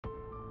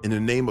in the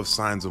name of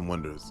signs and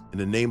wonders, in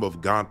the name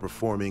of God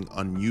performing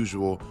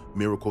unusual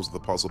miracles of the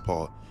Apostle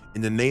Paul,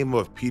 in the name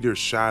of Peter's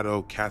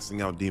shadow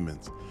casting out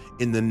demons,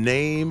 in the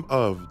name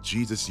of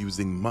Jesus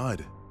using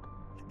mud,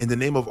 in the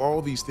name of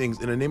all these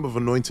things, in the name of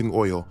anointing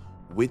oil,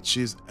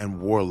 witches and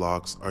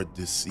warlocks are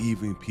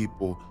deceiving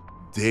people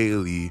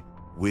daily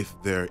with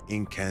their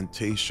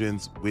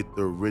incantations, with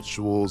their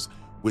rituals,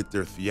 with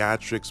their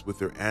theatrics, with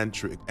their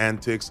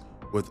antics,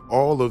 with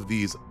all of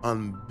these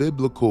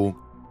unbiblical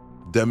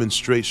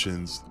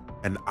demonstrations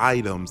and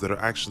items that are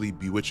actually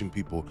bewitching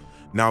people.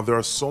 Now, there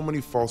are so many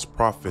false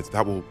prophets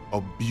that will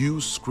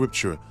abuse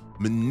scripture,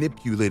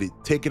 manipulate it,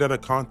 take it out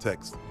of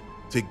context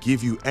to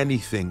give you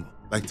anything,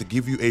 like to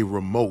give you a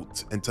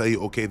remote and tell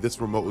you, okay,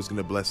 this remote is going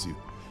to bless you.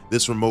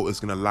 This remote is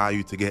going to allow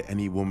you to get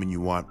any woman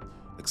you want,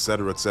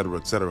 etc., etc.,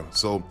 etc.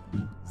 So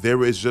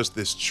there is just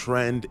this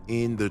trend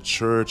in the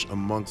church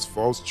amongst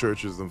false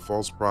churches and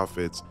false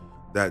prophets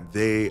that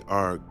they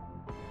are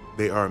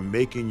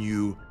making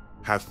you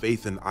have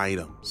faith in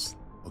items.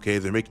 Okay,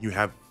 they're making you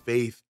have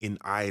faith in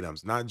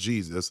items, not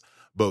Jesus,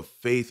 but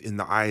faith in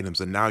the items.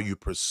 And now you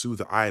pursue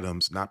the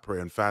items, not prayer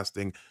and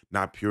fasting,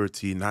 not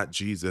purity, not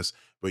Jesus,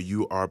 but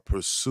you are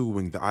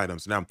pursuing the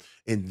items. Now,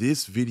 in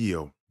this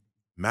video,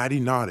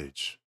 Mattie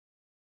Nottage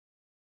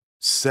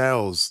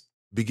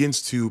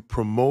begins to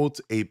promote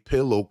a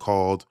pillow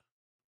called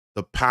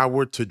The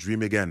Power to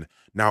Dream Again.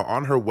 Now,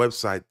 on her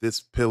website, this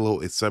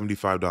pillow is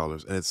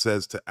 $75 and it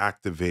says to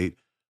activate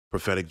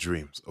prophetic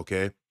dreams.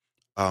 Okay.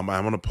 I'm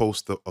going to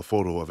post a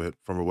photo of it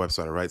from her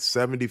website. All right.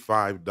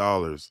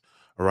 $75.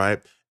 All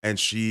right. And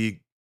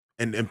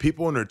and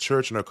people in her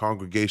church and her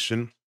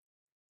congregation,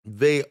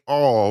 they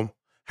all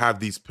have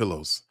these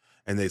pillows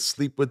and they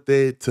sleep with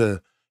it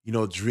to,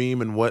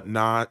 dream and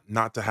whatnot,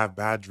 not to have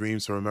bad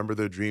dreams, to remember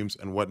their dreams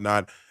and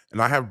whatnot.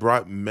 And I have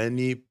brought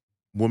many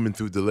women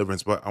through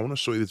deliverance, but I want to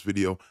show you this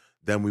video.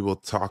 Then we will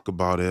talk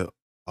about it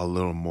a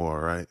little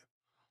more, right?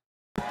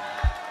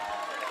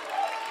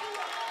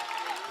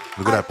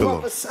 Look at that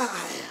pillow.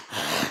 Prophesy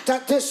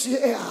that this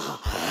year,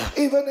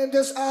 even in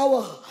this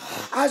hour,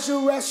 as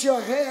you rest your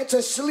head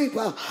to sleep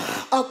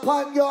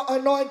upon your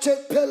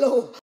anointed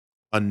pillow.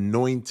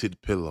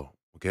 Anointed pillow,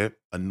 okay?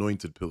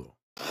 Anointed pillow.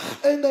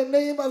 In the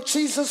name of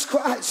Jesus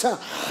Christ,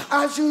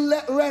 as you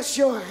rest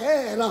your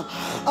head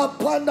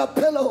upon the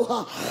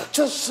pillow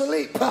to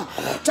sleep,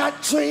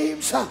 that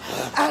dreams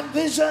and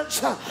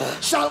visions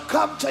shall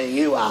come to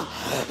you.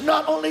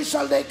 Not only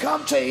shall they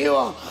come to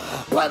you,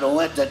 but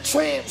with the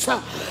dreams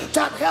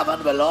that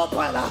heaven will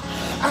open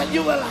and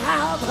you will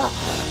have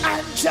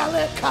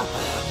angelic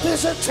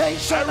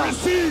visitation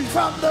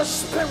from the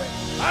Spirit.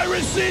 I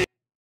receive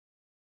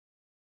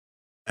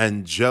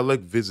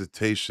angelic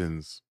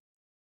visitations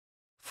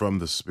from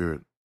the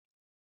Spirit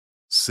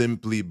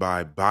simply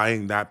by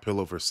buying that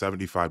pillow for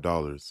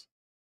 $75,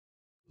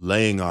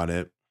 laying on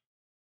it,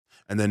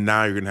 and then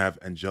now you're going to have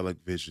angelic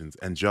visions,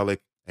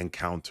 angelic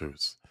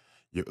encounters.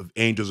 Your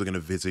angels are going to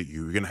visit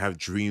you. You're going to have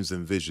dreams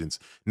and visions,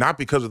 not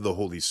because of the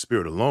Holy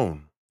Spirit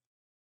alone,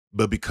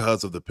 but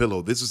because of the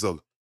pillow. This is a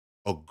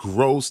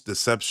gross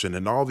deception,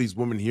 and all these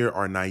women here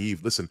are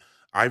naive. Listen,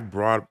 I've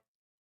brought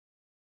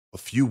a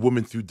few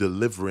women through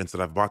deliverance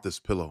that I've bought this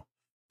pillow.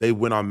 They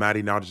went on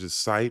Mattie Nottage's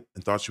site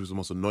and thought she was the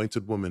most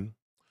anointed woman.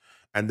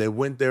 And they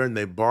went there and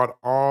they bought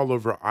all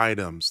of her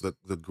items.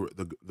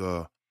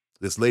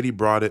 This lady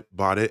bought it,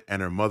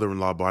 and her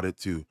mother-in-law bought it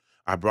too.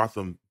 I brought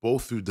them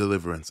both through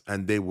deliverance,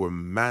 and they were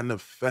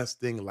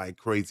manifesting like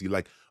crazy,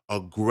 like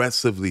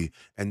aggressively.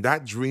 And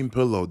that dream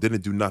pillow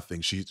didn't do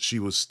nothing. She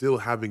was still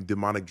having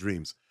demonic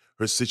dreams.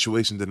 Her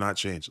situation did not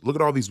change. Look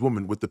at all these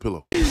women with the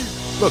pillow.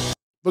 Look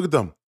at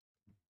them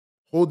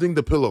holding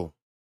the pillow.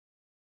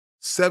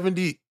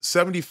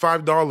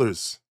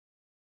 $75.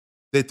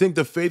 They think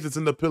the faith is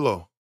in the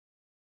pillow.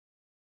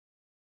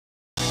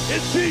 In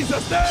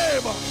Jesus'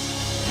 name,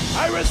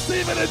 I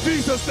receive it in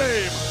Jesus'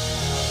 name.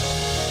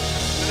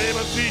 In the name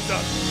of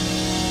Jesus.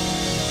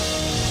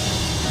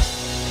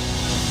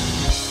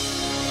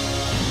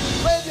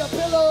 Wave your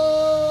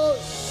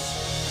pillows.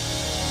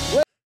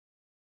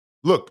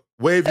 Look,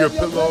 wave your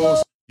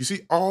pillows. You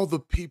see all the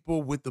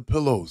people with the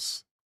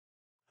pillows,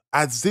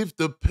 as if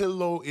the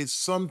pillow is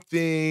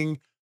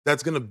something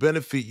that's going to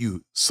benefit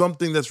you,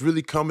 something that's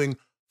really coming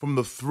from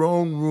the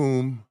throne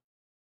room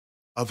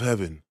of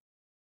heaven.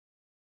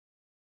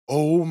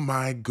 Oh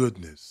my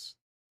goodness.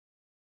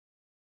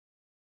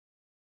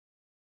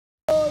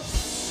 All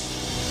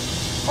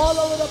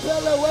over the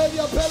pillow, wave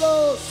your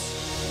pillows.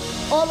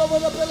 All over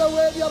the pillow,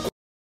 wave your pillows.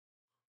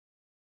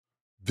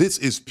 This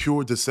is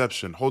pure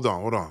deception. Hold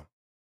on.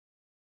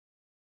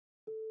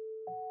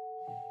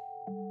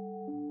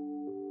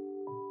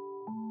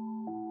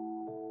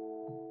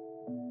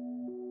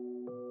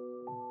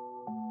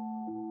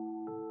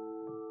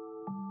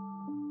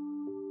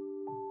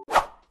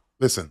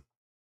 Listen,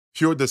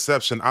 pure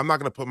deception. I'm not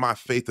going to put my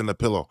faith in the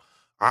pillow.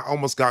 I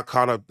almost got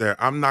caught up there.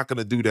 I'm not going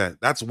to do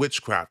that. That's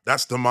witchcraft.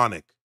 That's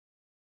demonic.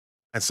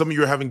 And some of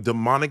you are having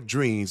demonic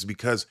dreams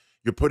because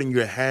you're putting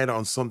your head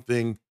on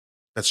something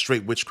that's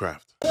straight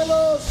witchcraft.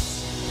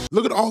 Pillows.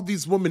 Look at all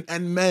these women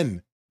and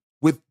men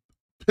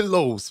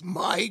pillows.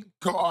 My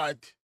God.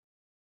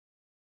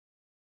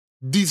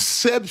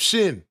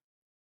 Deception.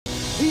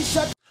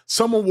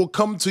 Someone will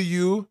come to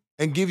you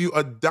and give you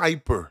a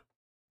diaper.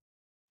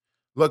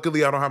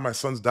 Luckily, I don't have my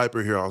son's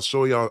diaper here. I'll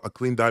show y'all a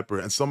clean diaper.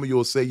 And some of you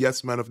will say,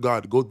 yes, man of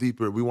God, go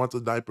deeper. We want the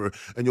diaper.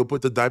 And you'll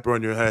put the diaper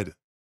on your head.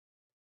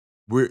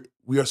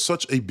 We are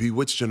such a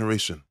bewitched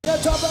generation.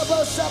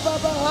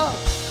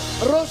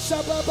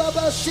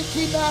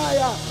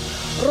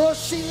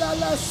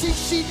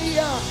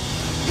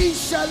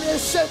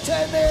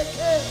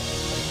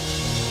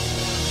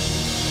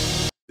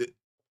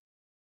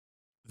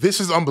 This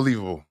is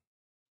unbelievable.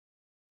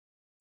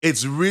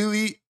 It's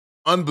really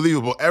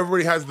unbelievable.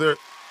 Everybody has their,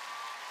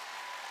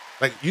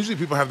 like, usually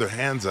people have their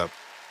hands up,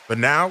 but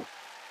now,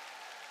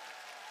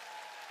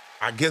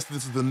 I guess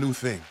this is the new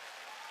thing.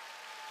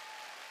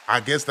 I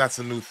guess that's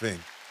a new thing.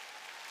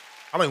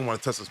 I don't even want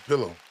to touch this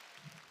pillow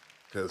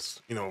because,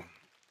 you know,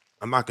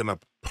 I'm not going to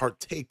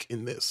partake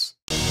in this.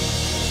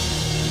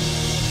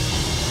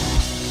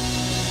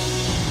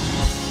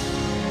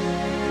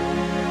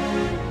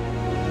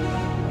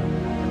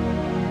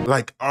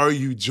 Like, are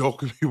you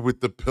joking me with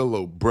the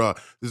pillow, bruh?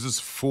 This is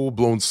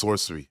full-blown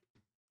sorcery.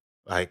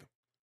 Like,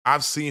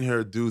 I've seen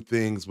her do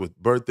things with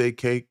birthday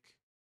cake,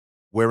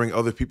 wearing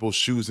other people's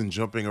shoes and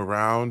jumping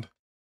around.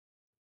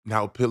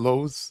 Now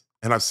pillows.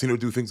 And I've seen her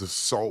do things with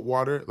salt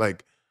water.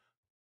 Like,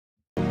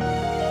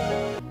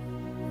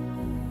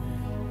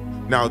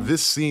 now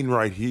this scene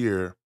right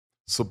here,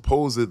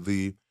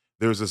 supposedly,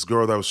 there's this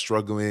girl that was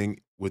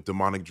struggling with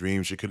demonic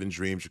dreams. She couldn't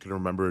dream. She couldn't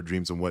remember her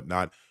dreams and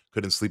whatnot.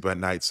 Couldn't sleep at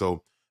night.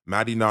 So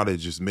Mattie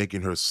Nottage is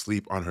making her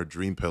sleep on her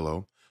dream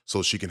pillow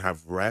so she can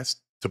have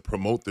rest, to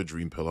promote the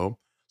dream pillow,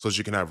 so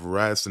she can have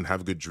rest and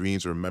have good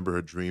dreams or remember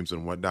her dreams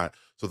and whatnot.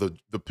 So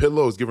the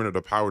pillow is giving her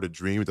the power to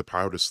dream, the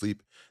power to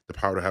sleep, the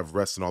power to have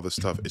rest and all this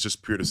stuff. It's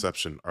just pure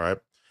deception, all right?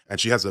 And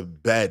she has a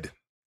bed.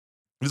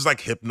 This is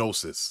like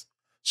hypnosis.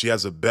 She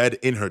has a bed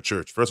in her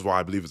church. First of all,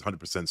 I believe it's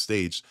 100%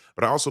 staged,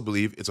 but I also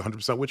believe it's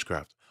 100%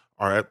 witchcraft,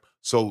 all right?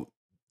 So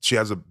she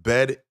has a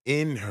bed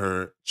in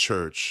her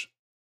church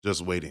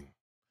just waiting.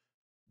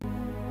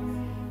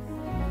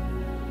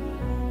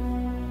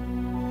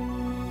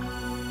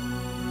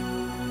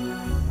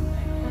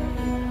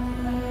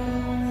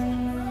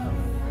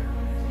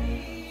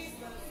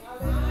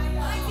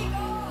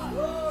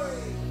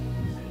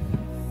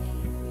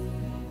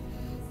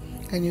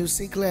 Can you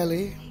see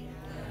clearly?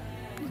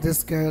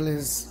 This girl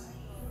is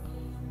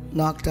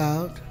knocked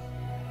out.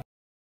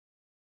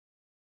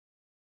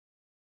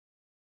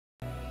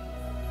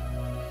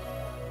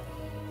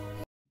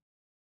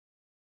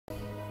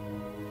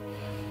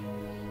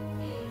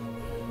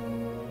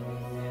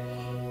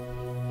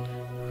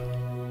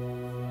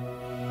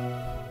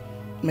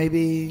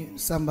 Maybe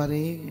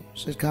somebody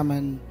should come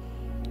and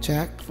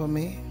check for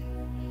me.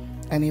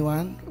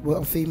 Anyone?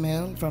 A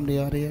female from the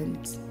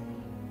audience?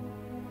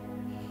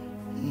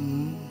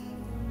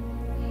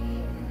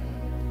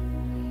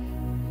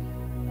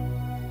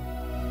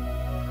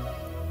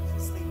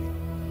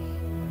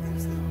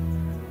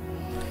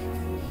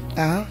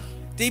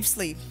 Deep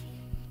sleep.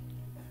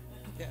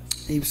 Yes.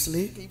 Deep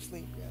sleep? Deep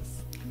sleep,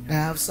 yes. I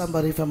have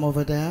somebody from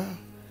over there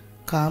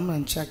come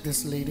and check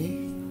this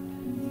lady.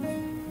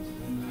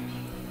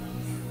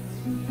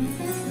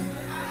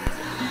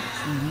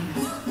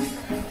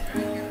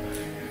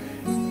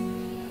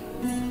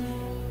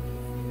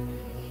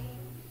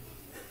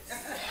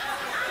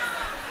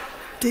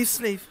 Deep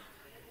sleep.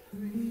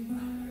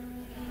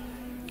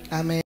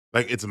 I mean,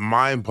 like, it's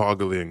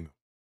mind-boggling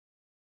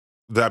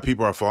that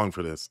people are falling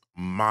for this.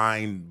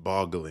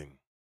 Mind-boggling.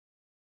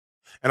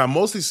 And I'm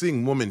mostly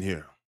seeing women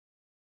here.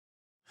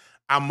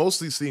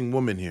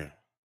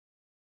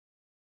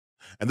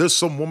 And there's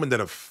some women that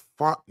have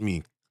fought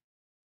me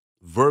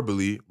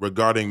verbally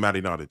regarding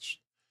Mattie Nottage.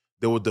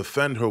 They will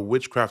defend her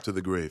witchcraft to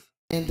the grave.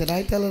 and did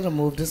I tell her to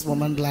move this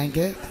woman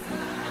blanket?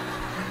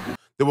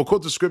 They will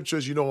quote the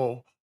scriptures, you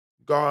know,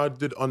 God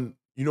did,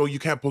 you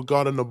can't put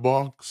God in a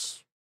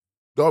box.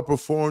 God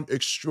performed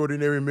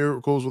extraordinary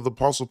miracles with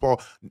Apostle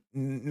Paul.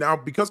 Now,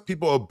 because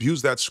people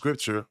abuse that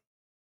scripture,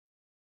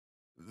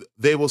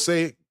 they will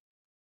say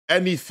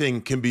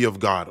anything can be of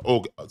God.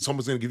 Oh,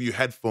 someone's going to give you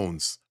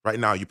headphones right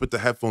now. You put the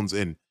headphones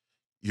in,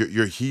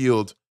 you're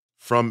healed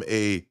from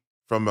a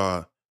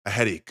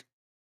headache.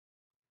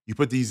 You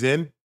put these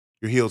in,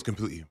 you're healed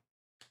completely.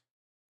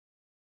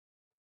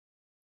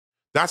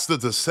 That's the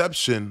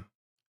deception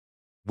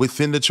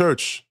within the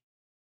church.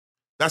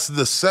 That's the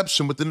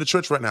deception within the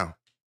church right now,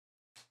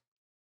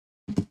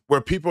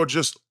 where people are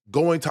just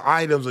going to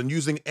items and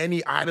using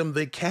any item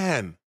they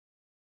can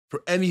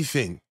for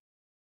anything.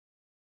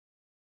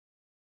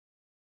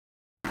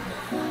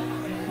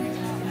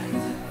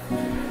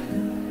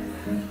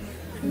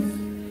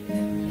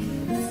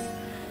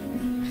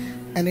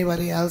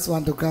 Anybody else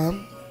want to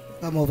come?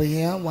 Come over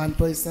here, one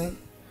person.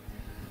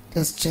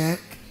 Just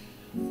check.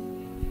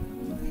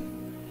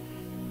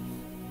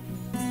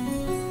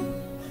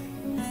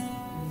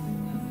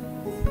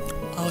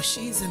 Oh,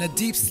 she's in a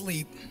deep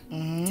sleep.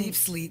 Deep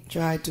sleep.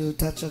 Try to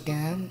touch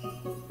again.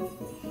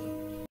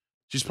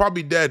 She's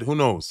probably dead. Who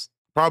knows?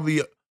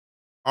 Probably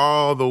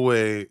all the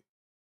way,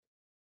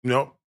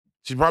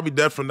 she's probably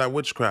dead from that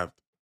witchcraft.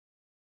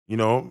 You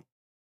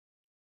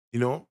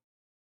know,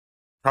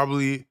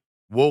 probably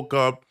woke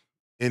up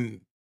in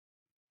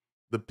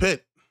the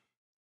pit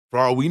for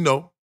all we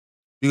know.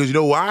 Because you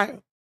know why?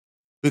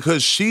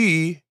 Because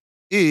she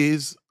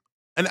is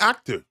an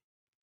actor.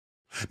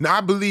 Now,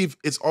 I believe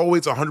it's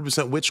always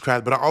 100%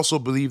 witchcraft, but I also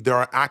believe there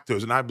are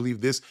actors, and I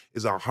believe this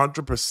is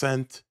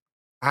 100%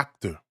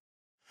 actor.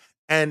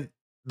 And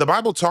the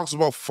Bible talks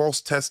about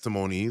false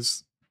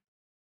testimonies,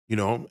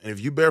 and if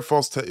you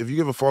if you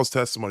give a false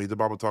testimony, the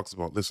Bible talks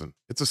about, listen,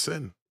 it's a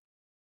sin.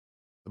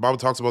 The Bible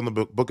talks about in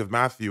the book of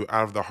Matthew,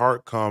 out of the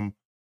heart come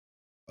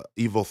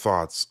evil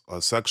thoughts,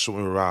 sexual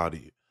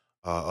immorality,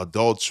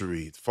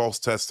 adultery, false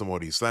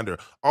testimony, slander.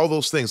 All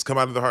those things come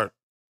out of the heart.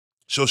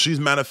 So she's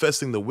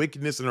manifesting the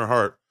wickedness in her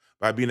heart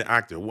by being an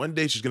actor. One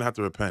day she's going to have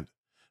to repent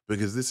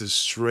because this is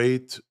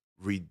straight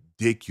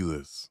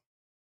ridiculous.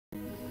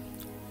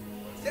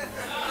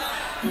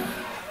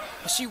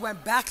 She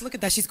went back. Look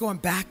at that. She's going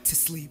back to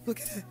sleep.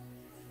 Look at it.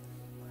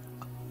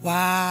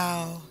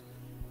 Wow.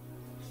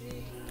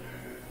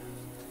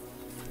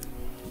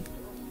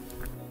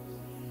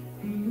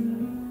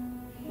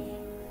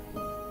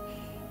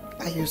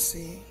 Are you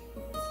seeing?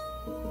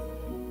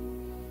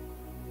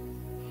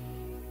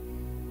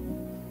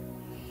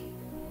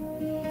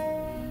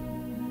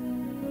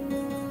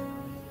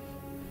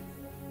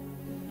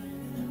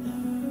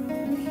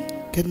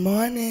 Good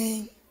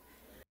morning.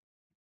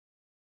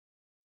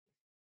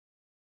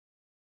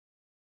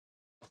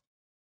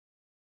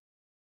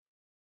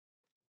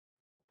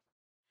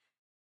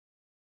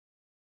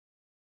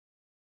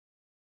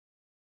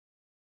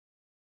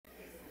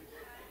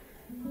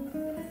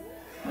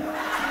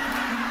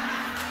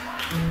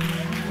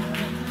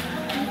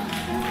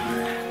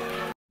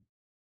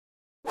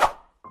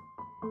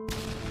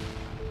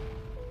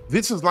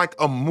 This is like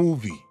a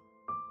movie,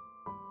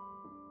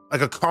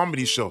 like a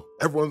comedy show.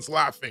 Everyone's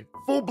laughing.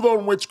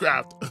 Full-blown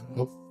witchcraft,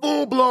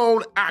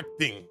 full-blown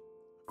acting,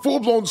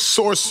 full-blown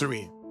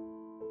sorcery.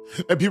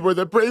 And people are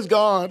there, praise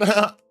God.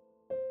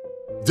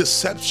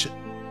 Deception.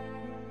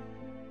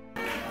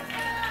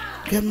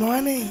 Good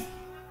morning.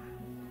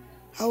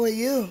 How are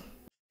you?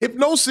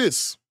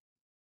 Hypnosis.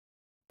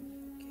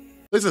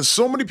 Listen,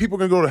 so many people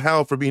are going to go to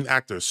hell for being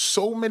actors.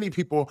 So many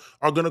people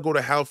are going to go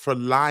to hell for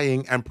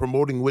lying and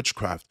promoting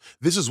witchcraft.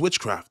 This is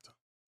witchcraft.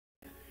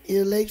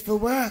 You're late for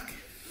work.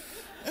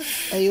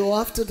 Are you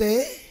off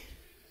today?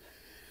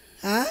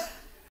 Huh?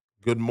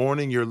 Good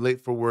morning. You're late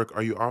for work.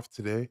 Are you off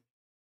today?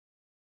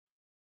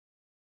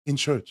 In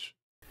church.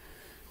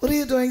 What are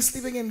you doing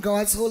sleeping in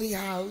God's holy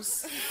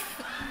house?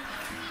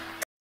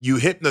 You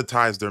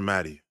hypnotized her,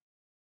 Mattie.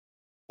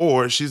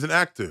 Or she's an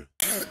actor.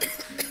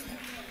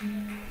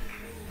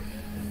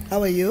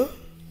 How are you?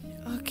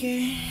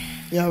 Okay.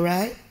 You all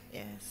right?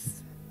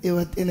 Yes. You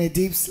were in a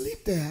deep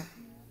sleep there.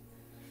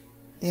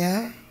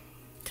 Yeah?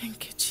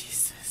 Thank you,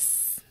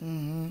 Jesus.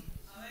 Mm-hmm.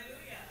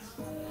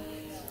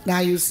 Now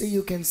you see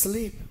you can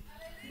sleep.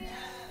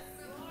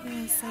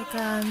 Yes, I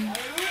can.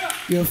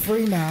 You're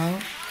free now.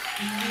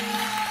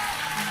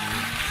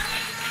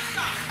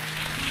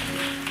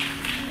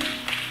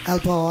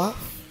 Help her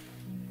off.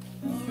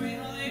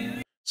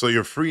 So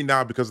you're free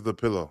now because of the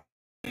pillow.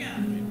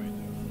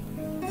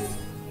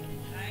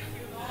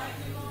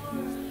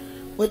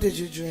 What did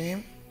you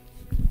dream?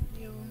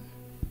 You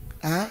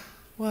Huh?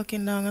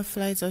 walking down a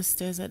flight of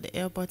stairs at the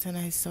airport and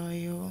I saw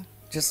you.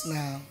 Just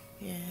now.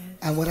 Yes.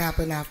 And what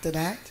happened after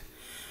that?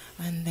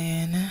 And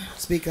then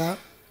Speak up.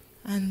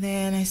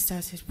 I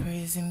started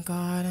praising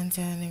God and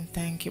telling him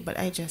thank you, but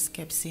I just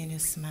kept seeing you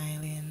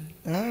smiling.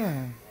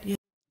 Ah.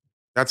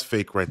 That's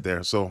fake right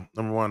there. So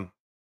number one,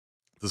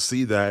 to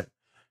see that,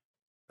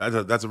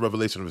 that's a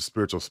revelation of a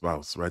spiritual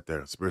spouse right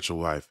there, spiritual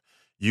wife.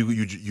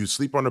 You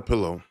sleep on a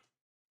pillow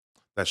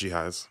that she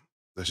has,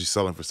 that she's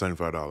selling for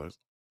 $75.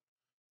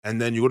 And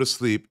then you go to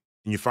sleep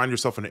and you find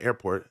yourself in the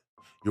airport.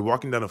 You're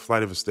walking down a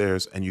flight of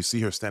stairs and you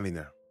see her standing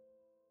there,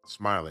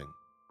 smiling.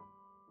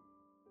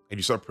 And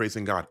you start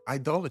praising God.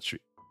 Idolatry.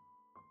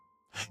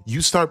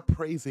 You start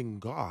praising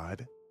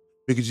God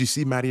because you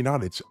see Mattie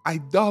Nottage.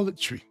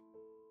 Idolatry.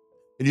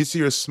 And you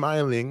see her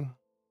smiling.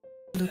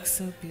 Looks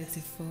so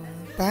beautiful.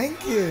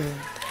 Thank you.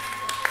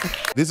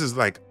 This is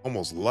like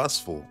almost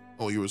lustful.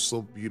 Oh, you were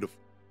so beautiful.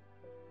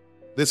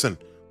 Listen,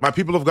 my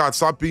people of God,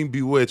 stop being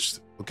bewitched,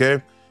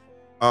 okay?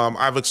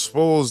 I've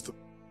exposed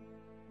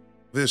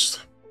this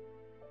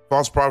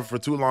false prophet for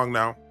too long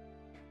now.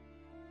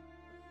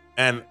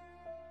 And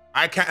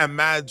I can't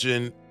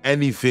imagine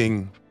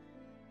anything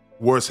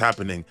worse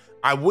happening.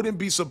 I wouldn't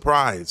be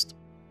surprised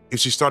if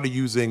she started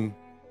using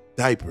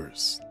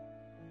diapers,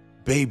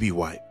 baby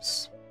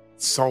wipes,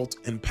 salt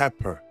and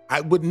pepper.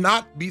 I would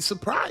not be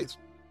surprised.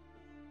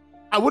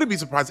 I wouldn't be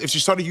surprised if she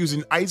started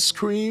using ice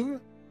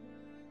cream,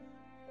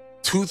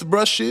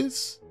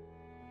 toothbrushes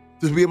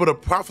to be able to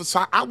prophesy.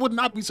 I would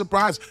not be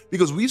surprised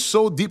because we're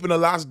so deep in the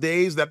last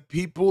days that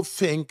people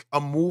think a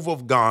move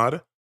of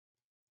God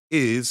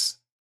is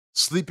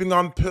sleeping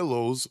on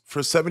pillows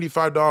for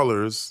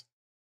 $75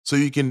 so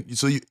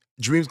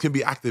dreams can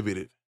be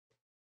activated.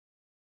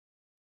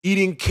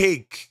 Eating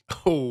cake,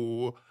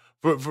 for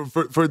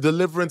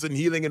deliverance and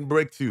healing and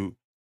breakthrough.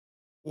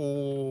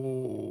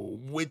 Oh,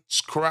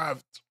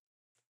 witchcraft.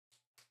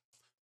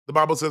 The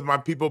Bible says, my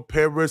people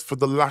perish for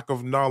the lack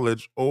of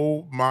knowledge.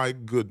 Oh my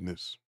goodness.